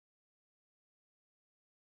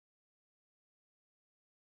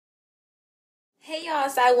Hey y'all,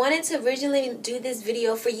 so I wanted to originally do this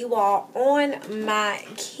video for you all on my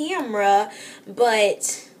camera,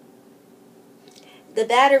 but the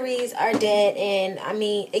batteries are dead, and I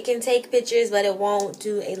mean it can take pictures but it won't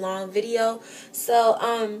do a long video.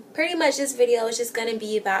 So pretty much this video is just gonna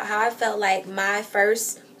be about how I felt like my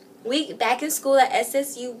first week back in school at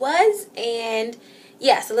SSU was. And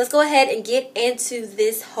yeah, so let's go ahead and get into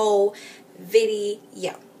this whole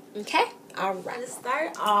video. Okay, all right, let's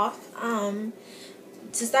start off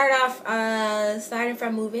starting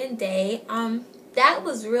from move-in day, that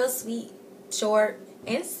was real sweet, short,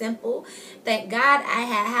 and simple. Thank God I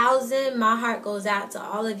had housing. My heart goes out to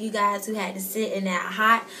all of you guys who had to sit in that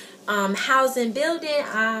hot housing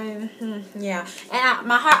building. Yeah, and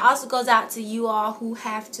my heart also goes out to you all who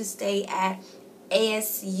have to stay at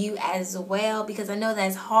ASU as well, because I know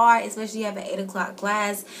that's hard, especially you have an 8 o'clock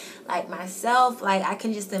class like myself. Like, I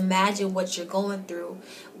can just imagine what you're going through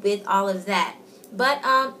with all of that. But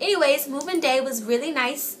anyways, moving day was really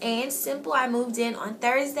nice and simple. I moved in on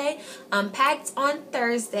Thursday, packed on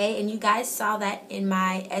Thursday, and you guys saw that in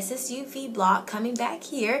my SSU vlog coming back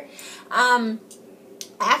here.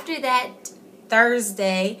 After that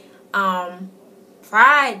Thursday,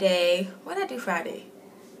 Friday, what did I do Friday?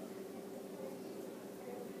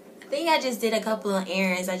 I think I just did a couple of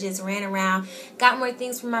errands. I just ran around, got more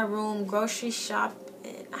things for my room, grocery shop,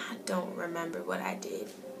 and I don't remember what I did.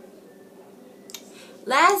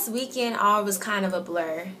 Last weekend all was kind of a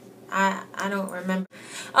blur. I don't remember.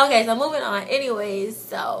 Okay, so moving on. Anyways,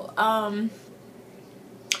 so I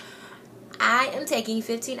am taking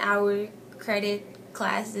 15-hour credit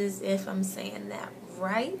classes, if I'm saying that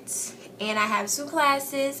right. And I have 2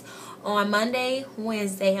 classes on Monday,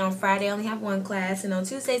 Wednesday, and on Friday I only have 1 class, and on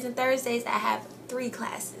Tuesdays and Thursdays I have 3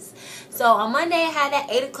 classes. So on Monday I had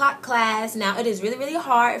that 8 o'clock class. Now it is really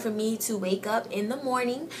hard for me to wake up in the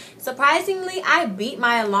morning. Surprisingly, I beat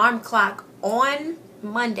my alarm clock on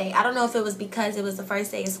Monday. I don't know if it was because it was the first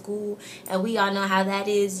day of school, and we all know how that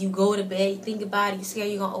is. You go to bed, you think about it, you're scared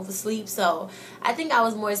you're gonna oversleep. So I think I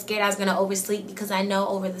was more scared I was gonna oversleep, because I know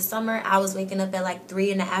over the summer I was waking up at like 3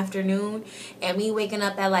 in the afternoon, and me waking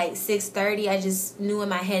up at like 6:30, I just knew in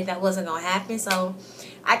my head that wasn't gonna happen. So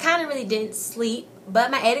I kind of really didn't sleep. But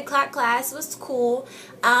my 8 o'clock class was cool.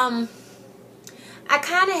 I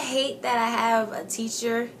kind of hate that I have a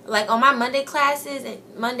teacher. Like on my Monday classes, and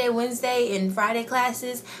Monday, Wednesday, and Friday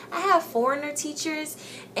classes, I have foreigner teachers,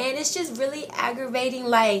 and it's just really aggravating.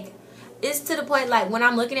 Like, it's to the point, like, when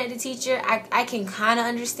I'm looking at the teacher, I can kind of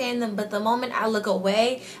understand them, but the moment I look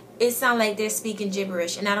away, it sounds like they're speaking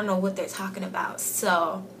gibberish, and I don't know what they're talking about.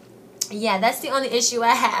 So yeah, that's the only issue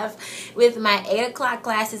I have with my 8 o'clock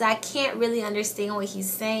classes. I can't really understand what he's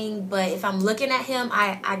saying, but if I'm looking at him,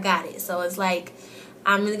 I got it. So it's like,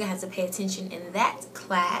 I'm really going to have to pay attention in that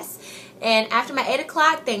class. And after my 8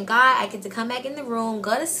 o'clock, thank God, I get to come back in the room,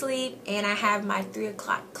 go to sleep, and I have my 3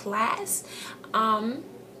 o'clock class.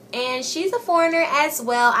 And she's a foreigner as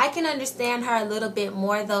well. I can understand her a little bit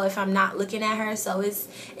more, though, if I'm not looking at her. So it's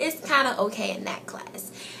kind of okay in that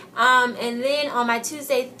class. And then on my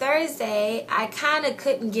Tuesday, Thursday, I kind of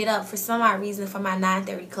couldn't get up for some odd reason for my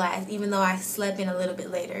 9:30 class, even though I slept in a little bit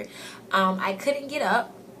later. I couldn't get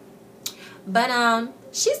up. But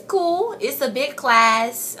she's cool. It's a big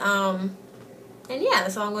class. And yeah,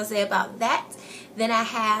 that's all I'm going to say about that. Then I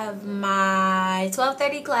have my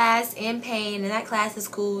 12:30 class in pain, and that class is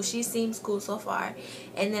cool. She seems cool so far.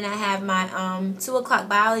 And then I have my 2 o'clock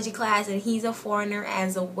biology class, and he's a foreigner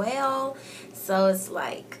as well. So it's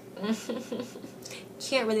like,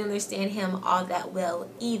 can't really understand him all that well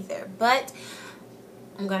either. But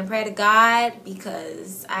I'm going to pray to God,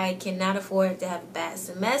 because I cannot afford to have a bad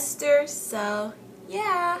semester. So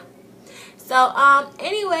yeah. So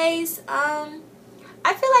anyways,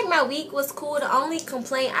 I feel like my week was cool. The only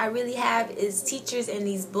complaint I really have is teachers in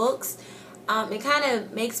these books. It kind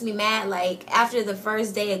of makes me mad. Like, after the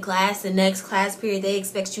first day of class, the next class period, they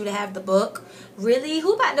expect you to have the book. Really?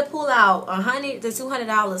 Who about to pull out $100 to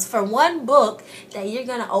 $200 for one book that you're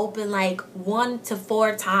gonna open like 1 to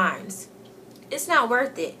 4 times? It's not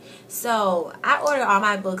worth it. So I order all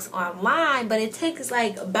my books online, but it takes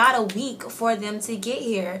like about a week for them to get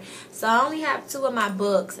here. So I only have 2 of my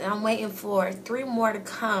books, and I'm waiting for 3 more to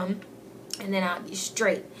come, and then I'll be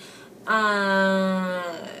straight.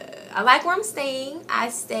 I like where I'm staying. I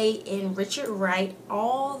stay in Richard Wright,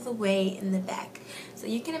 all the way in the back. So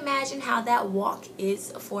you can imagine how that walk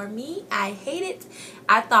is for me. I hate it.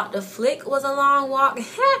 I thought the flick was a long walk.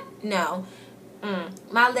 No.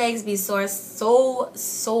 My legs be sore, so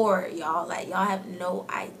sore, y'all. Like, y'all have no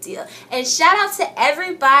idea. And shout out to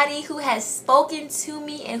everybody who has spoken to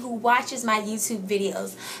me and who watches my YouTube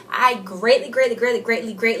videos. I greatly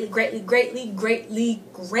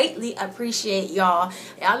appreciate y'all.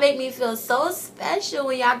 Y'all make me feel so special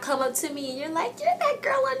when y'all come up to me and you're like, you're that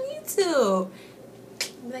girl on YouTube.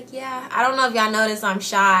 I'm like, yeah. I don't know if y'all notice I'm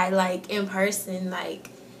shy, like, in person. Like,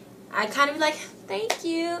 I kind of be like, thank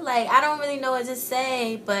you. Like, I don't really know what to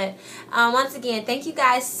say. But once again, thank you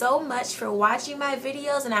guys so much for watching my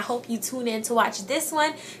videos. And I hope you tune in to watch this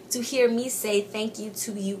one to hear me say thank you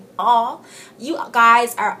to you all. You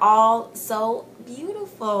guys are all so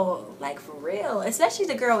beautiful. Like, for real. Especially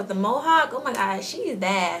the girl with the mohawk. Oh my gosh, she is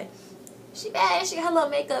bad. She bad. Her little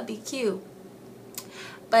makeup be cute.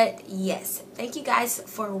 But yes, thank you guys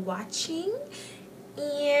for watching.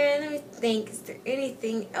 And let me think, is there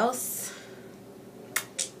anything else?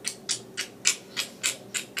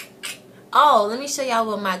 Oh, let me show y'all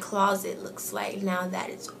what my closet looks like now that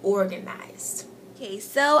it's organized. Okay,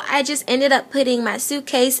 so I just ended up putting my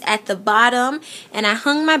suitcase at the bottom, and I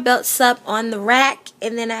hung my belts up on the rack,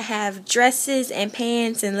 and then I have dresses and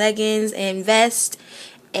pants and leggings and vests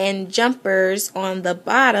and jumpers on the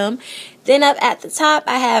bottom. Then up at the top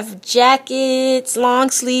I have jackets, long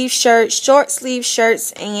sleeve shirts, short sleeve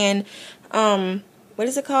shirts, and what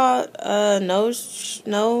is it called? No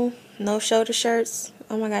shoulder shirts.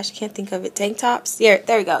 Oh my gosh, I can't think of it. Tank tops. Yeah,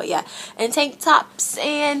 there we go. Yeah, and tank tops,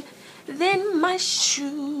 and then my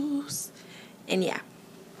shoes, and yeah.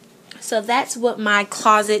 So that's what my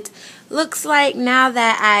closet looks like now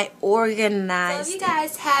that I organized. So if you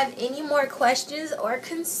guys have any more questions or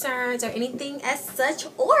concerns or anything as such,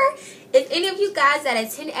 or if any of you guys that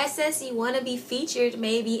attend SSE want to be featured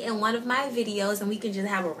maybe in one of my videos and we can just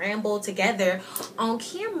have a ramble together on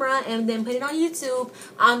camera and then put it on YouTube,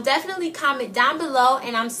 definitely comment down below.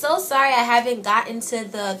 And I'm so sorry I haven't gotten to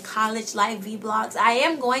the college life vlogs. I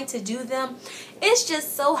am going to do them. It's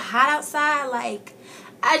just so hot outside. Like,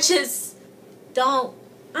 I just don't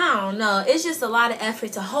know. It's just a lot of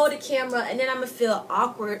effort to hold a camera, and then I'm going to feel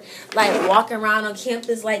awkward, like, walking around on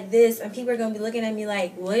campus like this, and people are going to be looking at me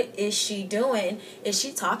like, what is she doing? Is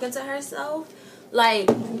she talking to herself?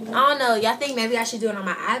 Like, I don't know. Y'all think maybe I should do it on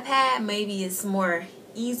my iPad? Maybe it's more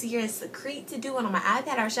easier and secret to do it on my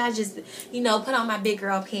iPad, or should I just, you know, put on my big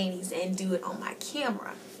girl panties and do it on my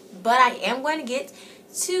camera? But I am going to get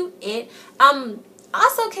to it.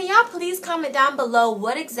 Also, can y'all please comment down below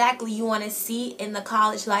what exactly you want to see in the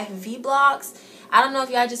college life vlogs? I don't know if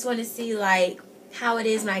y'all just want to see, like, how it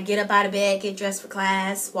is when I get up out of bed, get dressed for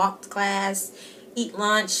class, walk to class, eat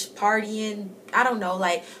lunch, partying. I don't know,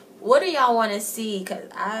 like, what do y'all want to see? Because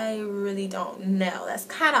I really don't know. That's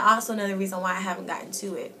kind of also another reason why I haven't gotten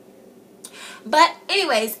to it. But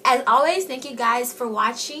anyways, as always, thank you guys for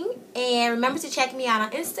watching. And remember to check me out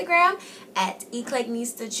on Instagram at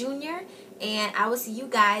eclecnista Jr. And I will see you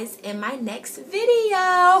guys in my next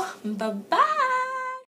video. Bye-bye.